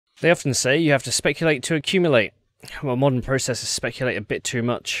They often say you have to speculate to accumulate. Well, modern processors speculate a bit too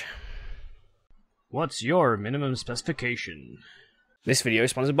much. What's your minimum specification? This video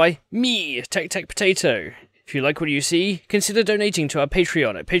is sponsored by me, TechTechPotato. If you like what you see, consider donating to our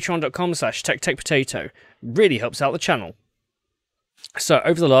Patreon at patreon.com/TechTechPotato. Really helps out the channel. So,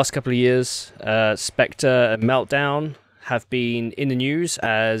 over the last couple of years, Spectre and Meltdown have been in the news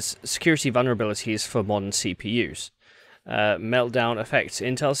as security vulnerabilities for modern CPUs. Meltdown affects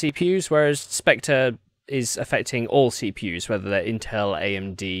Intel CPUs, whereas Spectre is affecting all CPUs, whether they're Intel,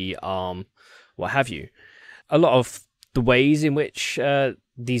 AMD, ARM, what have you. A lot of the ways in which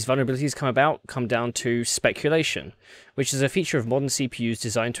these vulnerabilities come about come down to speculation, which is a feature of modern CPUs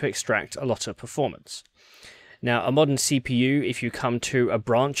designed to extract a lot of performance. Now, a modern CPU, if you come to a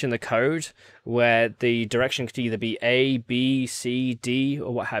branch in the code where the direction could either be A, B, C, D,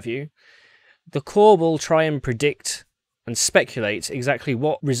 or what have you, the core will try and predict and speculate exactly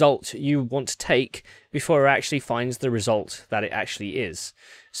what result you want to take before it actually finds the result that it actually is.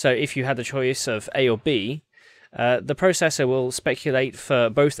 So if you had the choice of A or B, the processor will speculate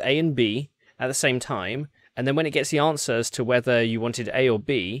for both A and B at the same time, and then when it gets the answers to whether you wanted A or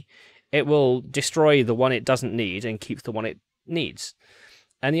B, it will destroy the one it doesn't need and keep the one it needs.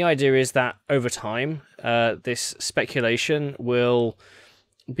 And the idea is that over time, this speculation will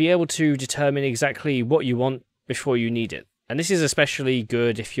be able to determine exactly what you want before you need it. And this is especially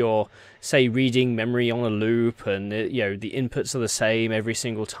good if you're, say, reading memory on a loop and the inputs are the same every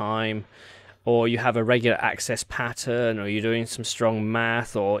single time, or you have a regular access pattern, or you're doing some strong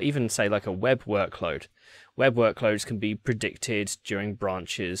math, or even, say, like a web workload. Web workloads can be predicted during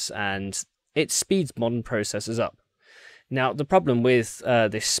branches, and it speeds modern processors up. Now, the problem with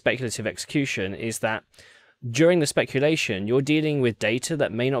this speculative execution is that during the speculation, you're dealing with data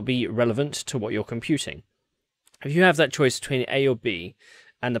that may not be relevant to what you're computing. If you have that choice between A or B,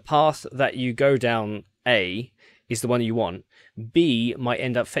 and the path that you go down, A, is the one you want, B might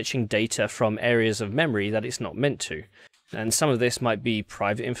end up fetching data from areas of memory that it's not meant to. And some of this might be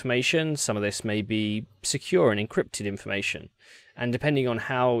private information, some of this may be secure and encrypted information. And depending on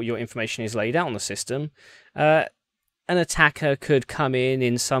how your information is laid out on the system, an attacker could come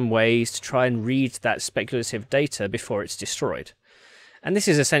in some ways to try and read that speculative data before it's destroyed. And this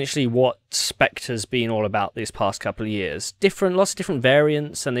is essentially what Spectre's been all about these past couple of years. Lots of different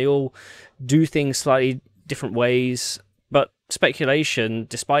variants, and they all do things slightly different ways. But speculation,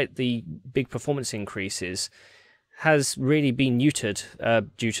 despite the big performance increases, has really been neutered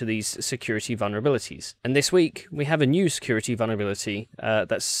due to these security vulnerabilities. And this week, we have a new security vulnerability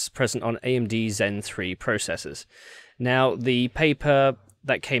that's present on AMD Zen 3 processors. Now, the paper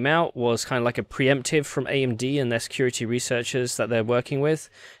that came out was kind of like a preemptive from AMD and their security researchers that they're working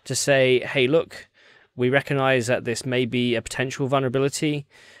with to say, hey, look, we recognize that this may be a potential vulnerability.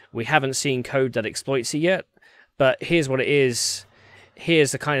 We haven't seen code that exploits it yet, but here's what it is.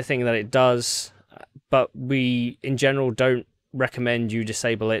 Here's the kind of thing that it does, but we, in general, don't recommend you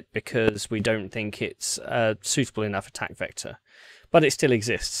disable it because we don't think it's a suitable enough attack vector. But it still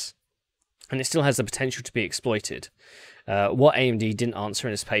exists, and it still has the potential to be exploited. What AMD didn't answer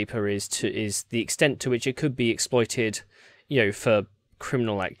in this paper is the extent to which it could be exploited, for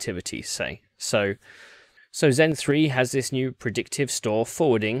criminal activity, say. So Zen 3 has this new predictive store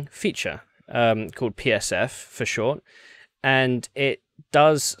forwarding feature called PSF for short, and it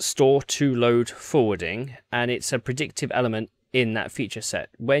does store to load forwarding, and it's a predictive element in that feature set.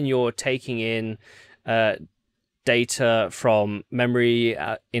 When you're taking in data from memory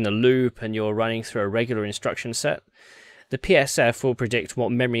in a loop and you're running through a regular instruction set, the PSF will predict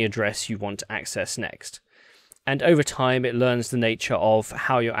what memory address you want to access next. And over time, it learns the nature of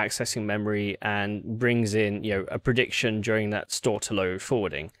how you're accessing memory and brings in, a prediction during that store-to-load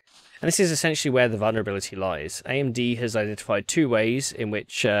forwarding. And this is essentially where the vulnerability lies. AMD has identified two ways in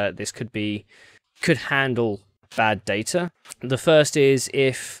which this could handle bad data. The first is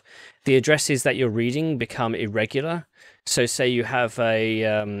if the addresses that you're reading become irregular. So say you have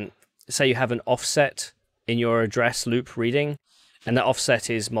an offset in your address loop reading, and that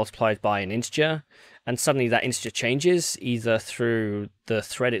offset is multiplied by an integer, and suddenly that integer changes either through the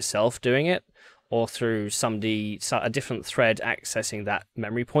thread itself doing it or through a different thread accessing that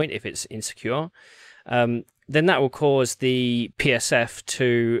memory point if it's insecure, then that will cause the PSF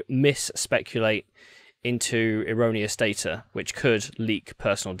to mis-speculate into erroneous data, which could leak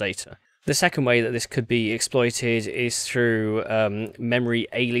personal data. The second way that this could be exploited is through memory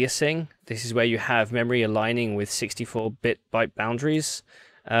aliasing. This is where you have memory aligning with 64-bit byte boundaries.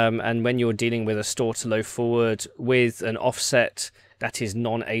 And when you're dealing with a store to load forward with an offset that is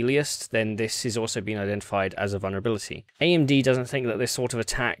non-aliased, then this is also being identified as a vulnerability. AMD doesn't think that this sort of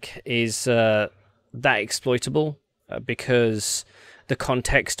attack is that exploitable because the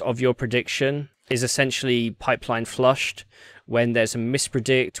context of your prediction is essentially pipeline flushed when there's a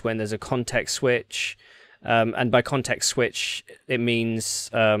mispredict, when there's a context switch. And by context switch, it means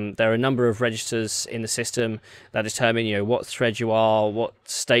there are a number of registers in the system that determine, what thread you are, what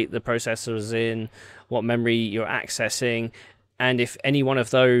state the processor is in, what memory you're accessing. And if any one of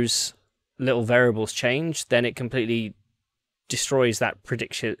those little variables change, then it completely destroys that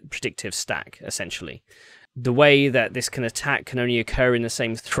predictive stack, essentially. The way that this can attack can only occur in the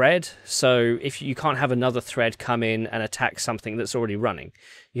same thread. So if you can't have another thread come in and attack something that's already running,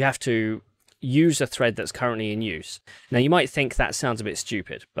 you have to use a thread that's currently in use. Now, you might think that sounds a bit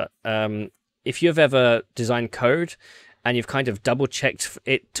stupid, but if you've ever designed code and you've kind of double-checked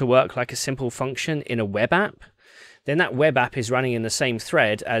it to work like a simple function in a web app, then that web app is running in the same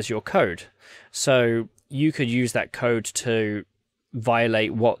thread as your code. So you could use that code to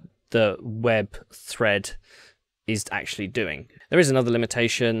violate what the web thread is actually doing. There is another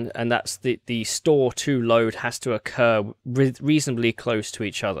limitation, and that's the store to load has to occur reasonably close to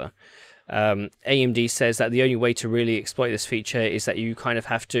each other. AMD says that the only way to really exploit this feature is that you kind of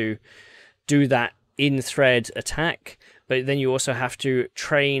have to do that in-thread attack, but then you also have to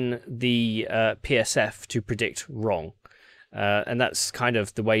train the PSF to predict wrong. And that's kind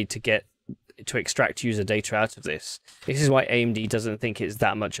of the way to extract user data out of this. This is why AMD doesn't think it's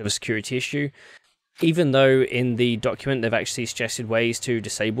that much of a security issue, even though in the document they've actually suggested ways to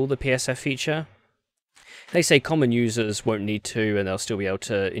disable the PSF feature. They say common users won't need to, and they'll still be able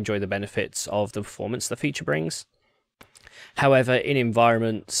to enjoy the benefits of the performance the feature brings. However, in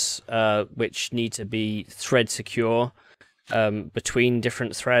environments which need to be thread secure between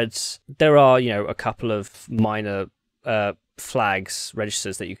different threads, there are, a couple of minor flags,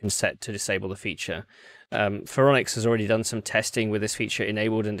 registers that you can set to disable the feature. Phoronix has already done some testing with this feature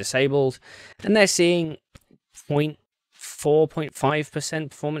enabled and disabled, and they're seeing 0.5%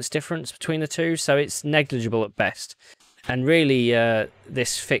 performance difference between the two, so it's negligible at best. And really,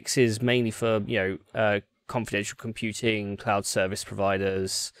 this fix is mainly for confidential computing, cloud service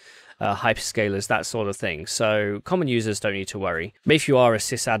providers, hyperscalers, that sort of thing. So common users don't need to worry. But if you are a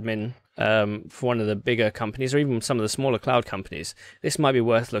sysadmin for one of the bigger companies, or even some of the smaller cloud companies, this might be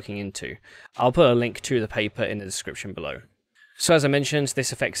worth looking into. I'll put a link to the paper in the description below. So as I mentioned,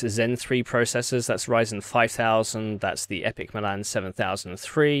 this affects the Zen 3 processors. That's Ryzen 5000, that's the EPYC Milan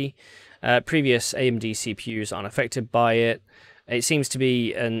 7003. Previous AMD CPUs aren't affected by it. It seems to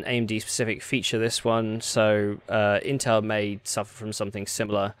be an AMD-specific feature, this one, so Intel may suffer from something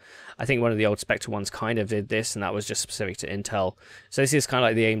similar. I think one of the old Spectre ones kind of did this, and that was just specific to Intel. So this is kind of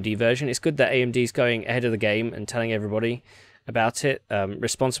like the AMD version. It's good that AMD is going ahead of the game and telling everybody about it.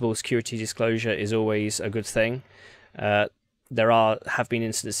 Responsible security disclosure is always a good thing. There have been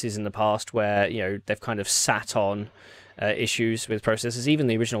instances in the past where they've kind of sat on issues with processors. Even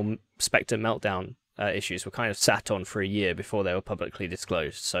the original Spectre Meltdown issues were kind of sat on for a year before they were publicly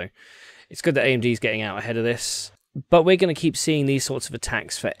disclosed. So it's good that AMD is getting out ahead of this. But we're going to keep seeing these sorts of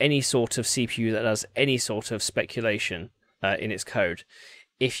attacks for any sort of CPU that does any sort of speculation in its code.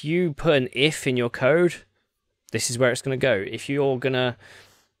 If you put an if in your code, this is where it's going to go. If you're going to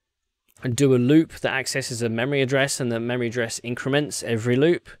do a loop that accesses a memory address and the memory address increments every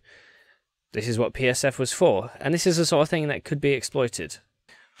loop, this is what PSF was for. And this is the sort of thing that could be exploited.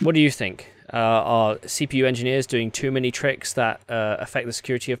 What do you think? Are CPU engineers doing too many tricks that affect the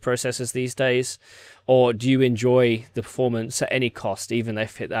security of processors these days? Or do you enjoy the performance at any cost, even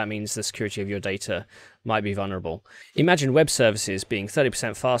if that means the security of your data might be vulnerable? Imagine web services being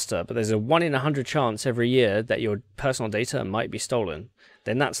 30% faster, but there's a 1 in 100 chance every year that your personal data might be stolen.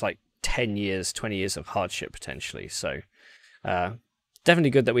 Then that's like 10 years, 20 years of hardship potentially. So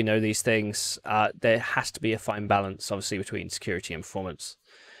definitely good that we know these things. There has to be a fine balance, obviously, between security and performance.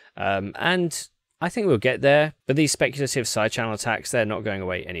 And I think we'll get there, but these speculative side channel attacks, they're not going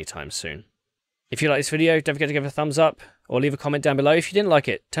away anytime soon. If you like this video, don't forget to give it a thumbs up or leave a comment down below if you didn't like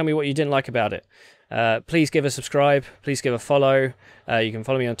it. Tell me what you didn't like about it. Please give a subscribe, please give a follow. You can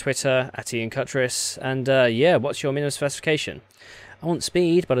follow me on Twitter @Cutress. And yeah, what's your minimum specification? I want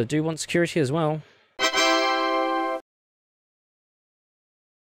speed, but I do want security as well.